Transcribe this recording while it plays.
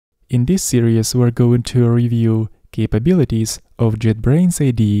In this series, we're going to review capabilities of JetBrains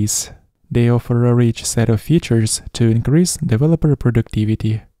IDEs. They offer a rich set of features to increase developer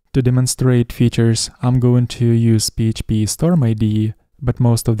productivity. To demonstrate features, I'm going to use PhpStorm IDE, but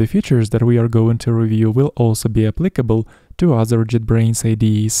most of the features that we are going to review will also be applicable to other JetBrains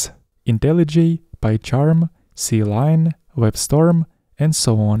IDEs: IntelliJ, PyCharm, CLine, WebStorm, and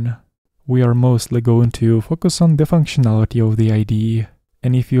so on. We are mostly going to focus on the functionality of the IDE.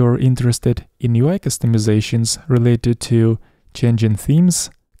 And if you're interested in UI customizations related to changing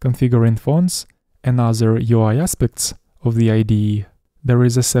themes, configuring fonts, and other UI aspects of the IDE, there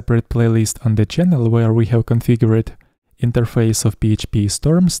is a separate playlist on the channel where we have configured interface of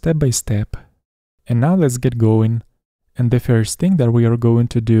PhpStorm step by step. And now let's get going. And the first thing that we are going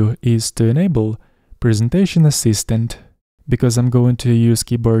to do is to enable Presentation Assistant, because I'm going to use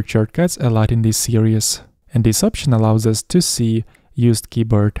keyboard shortcuts a lot in this series. And this option allows us to see used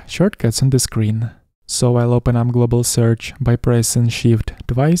keyboard shortcuts on the screen. So I'll open up Global Search by pressing Shift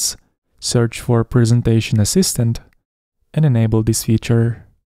twice, search for Presentation Assistant, and enable this feature.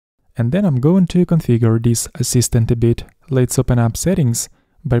 And then I'm going to configure this assistant a bit. Let's open up Settings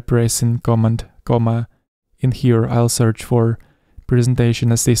by pressing Command, comma. In here I'll search for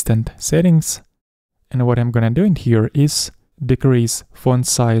Presentation Assistant Settings. And what I'm gonna do in here is decrease font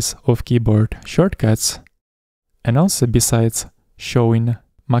size of keyboard shortcuts. And also, besides showing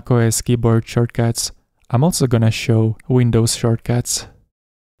macOS keyboard shortcuts, I'm also gonna show Windows shortcuts.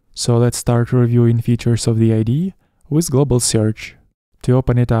 So let's start reviewing features of the IDE with Global Search. To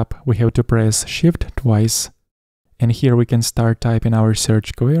open it up, we have to press Shift twice. And here we can start typing our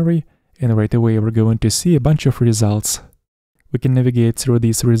search query, and right away we're going to see a bunch of results. We can navigate through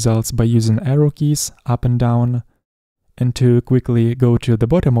these results by using arrow keys up and down. And to quickly go to the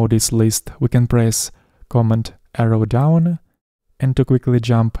bottom of this list, we can press Command arrow down. And to quickly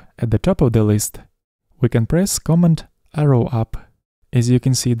jump at the top of the list, we can press Command arrow up. As you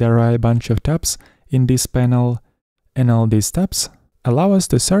can see, there are a bunch of tabs in this panel, and all these tabs allow us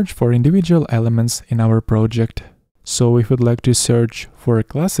to search for individual elements in our project. So if we'd like to search for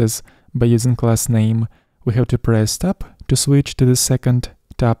classes by using class name, we have to press Tab to switch to the second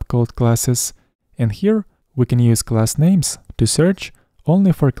tab called Classes, and here we can use class names to search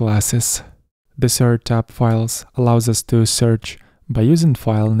only for classes. The third tab, Files, allows us to search by using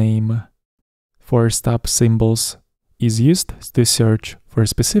file name. Fourth tab, Symbols, is used to search for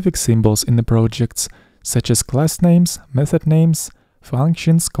specific symbols in the projects, such as class names, method names,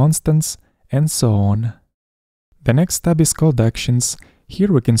 functions, constants, and so on. The next tab is called Actions.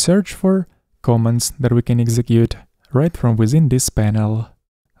 Here we can search for commands that we can execute right from within this panel.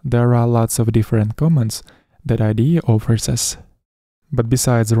 There are lots of different commands that IDE offers us. But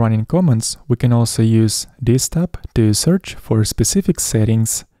besides running commands, we can also use this tab to search for specific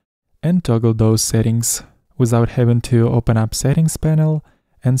settings and toggle those settings without having to open up Settings panel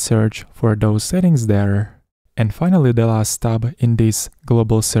and search for those settings there. And finally, the last tab in this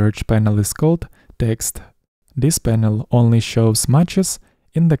Global Search panel is called Text. This panel only shows matches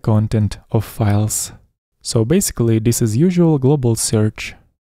in the content of files. So basically, this is usual Global Search.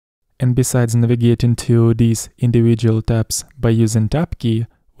 And besides navigating to these individual tabs by using Tab key,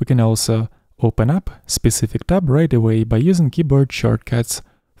 we can also open up specific tab right away by using keyboard shortcuts.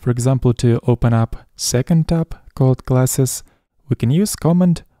 For example, to open up second tab called Classes, we can use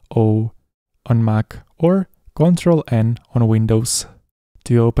Command O on Mac or Ctrl N on Windows.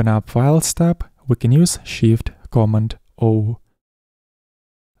 To open up Files tab, we can use Shift Command O.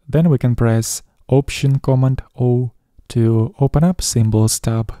 Then we can press Option Command O to open up Symbols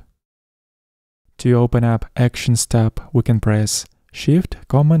tab. To open up Actions tab, we can press Shift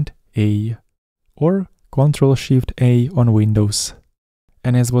Command A or Ctrl Shift A on Windows.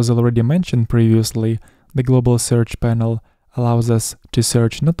 And as was already mentioned previously, the Global Search panel allows us to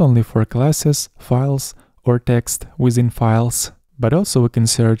search not only for classes, files, or text within files, but also we can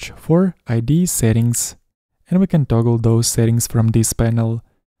search for IDE settings. And we can toggle those settings from this panel.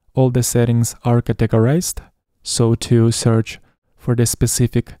 All the settings are categorized, so to search for the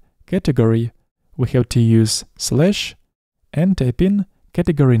specific category, we have to use slash and type in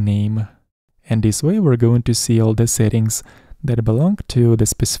category name. And this way we're going to see all the settings that belong to the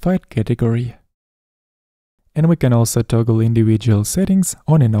specified category. And we can also toggle individual settings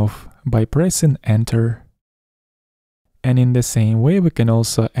on and off by pressing Enter. And in the same way, we can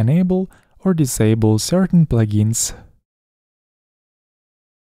also enable or disable certain plugins.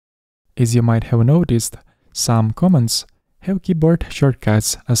 As you might have noticed, some commands have keyboard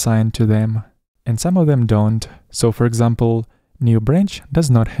shortcuts assigned to them, and some of them don't. So for example, New Branch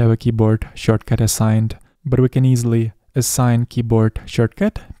does not have a keyboard shortcut assigned, but we can easily assign keyboard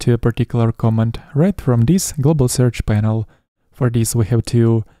shortcut to a particular command right from this global search panel. For this, we have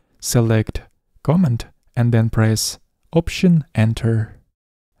to select command and then press Option Enter.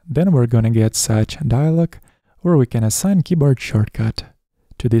 Then we're gonna get such dialog where we can assign keyboard shortcut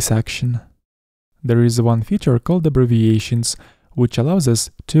to this action. There is one feature called abbreviations, which allows us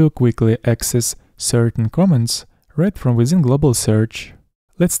to quickly access certain commands right from within global search.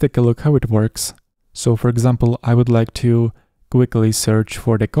 Let's take a look how it works. So for example, I would like to quickly search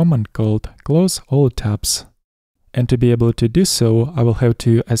for the command called close all tabs. And to be able to do so, I will have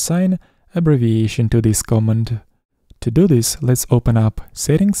to assign abbreviation to this command. To do this, let's open up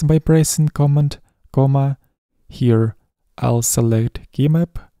settings by pressing command, comma. Here, I'll select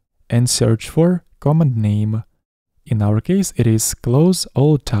keymap and search for command name. In our case, it is close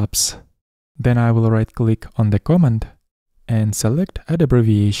all tabs. Then I will right-click on the command and select add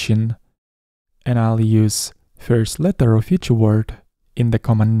abbreviation. And I'll use first letter of each word in the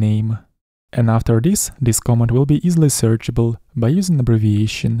command name. And after this command will be easily searchable by using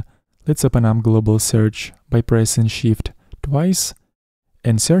abbreviation. Let's open up global search by pressing Shift twice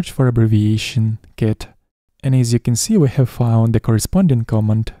and search for abbreviation cat. And as you can see, we have found the corresponding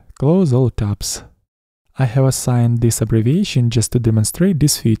command close all tabs. I have assigned this abbreviation just to demonstrate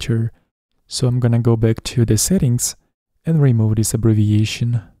this feature. So I'm gonna go back to the settings and remove this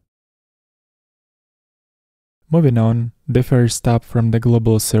abbreviation. Moving on, the first tab from the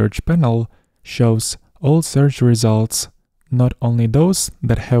global search panel shows all search results, not only those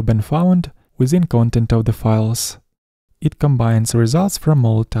that have been found within content of the files. It combines results from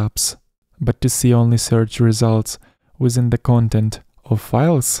all tabs. But to see only search results within the content of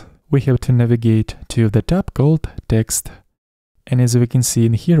files, we have to navigate to the tab called Text. And as we can see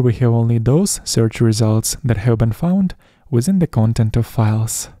in here, we have only those search results that have been found within the content of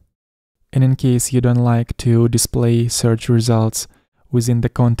files. And in case you don't like to display search results within the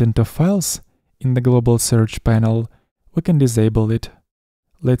content of files in the global search panel, we can disable it.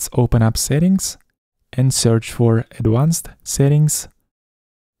 Let's open up settings and search for advanced settings.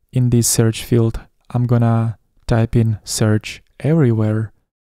 In this search field, I'm gonna type in search everywhere.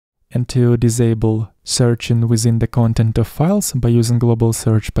 And to disable searching within the content of files by using global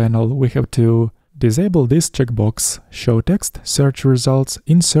search panel, we have to disable this checkbox, show text search results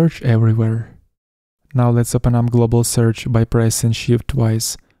in search everywhere. Now let's open up global search by pressing Shift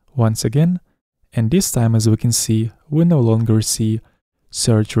twice once again. And this time, as we can see, we no longer see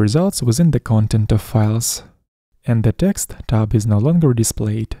search results within the content of files. And the text tab is no longer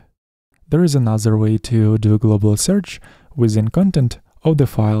displayed. There is another way to do global search within content of the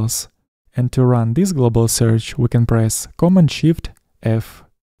files. And to run this global search, we can press Command-Shift-F.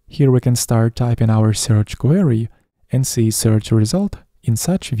 Here we can start typing our search query and see search result in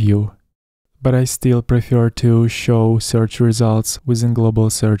such view. But I still prefer to show search results within global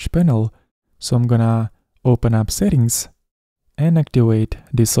search panel. So I'm gonna open up settings and activate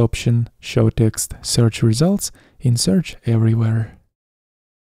this option, show text search results in search everywhere.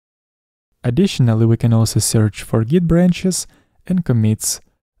 Additionally, we can also search for Git branches and commits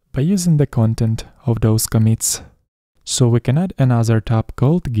by using the content of those commits. So we can add another tab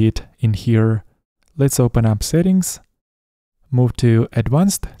called Git in here. Let's open up settings, move to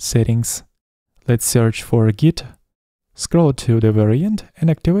advanced settings. Let's search for Git. Scroll to the very end and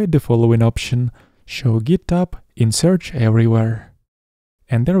activate the following option, show Git tab in search everywhere.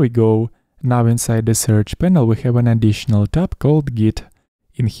 And there we go. Now inside the search panel we have an additional tab called Git.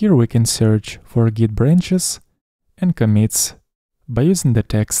 In here we can search for Git branches and commits by using the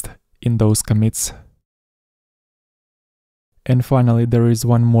text in those commits. And finally, there is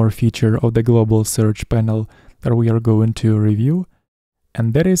one more feature of the global search panel that we are going to review,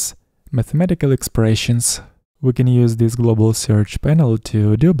 and that is mathematical expressions. We can use this global search panel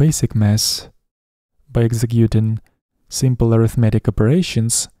to do basic math by executing simple arithmetic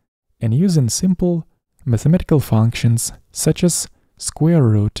operations and using simple mathematical functions such as square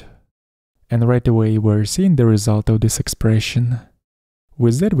root. And right away we're seeing the result of this expression.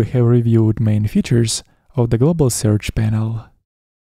 With that, we have reviewed main features of the global search panel.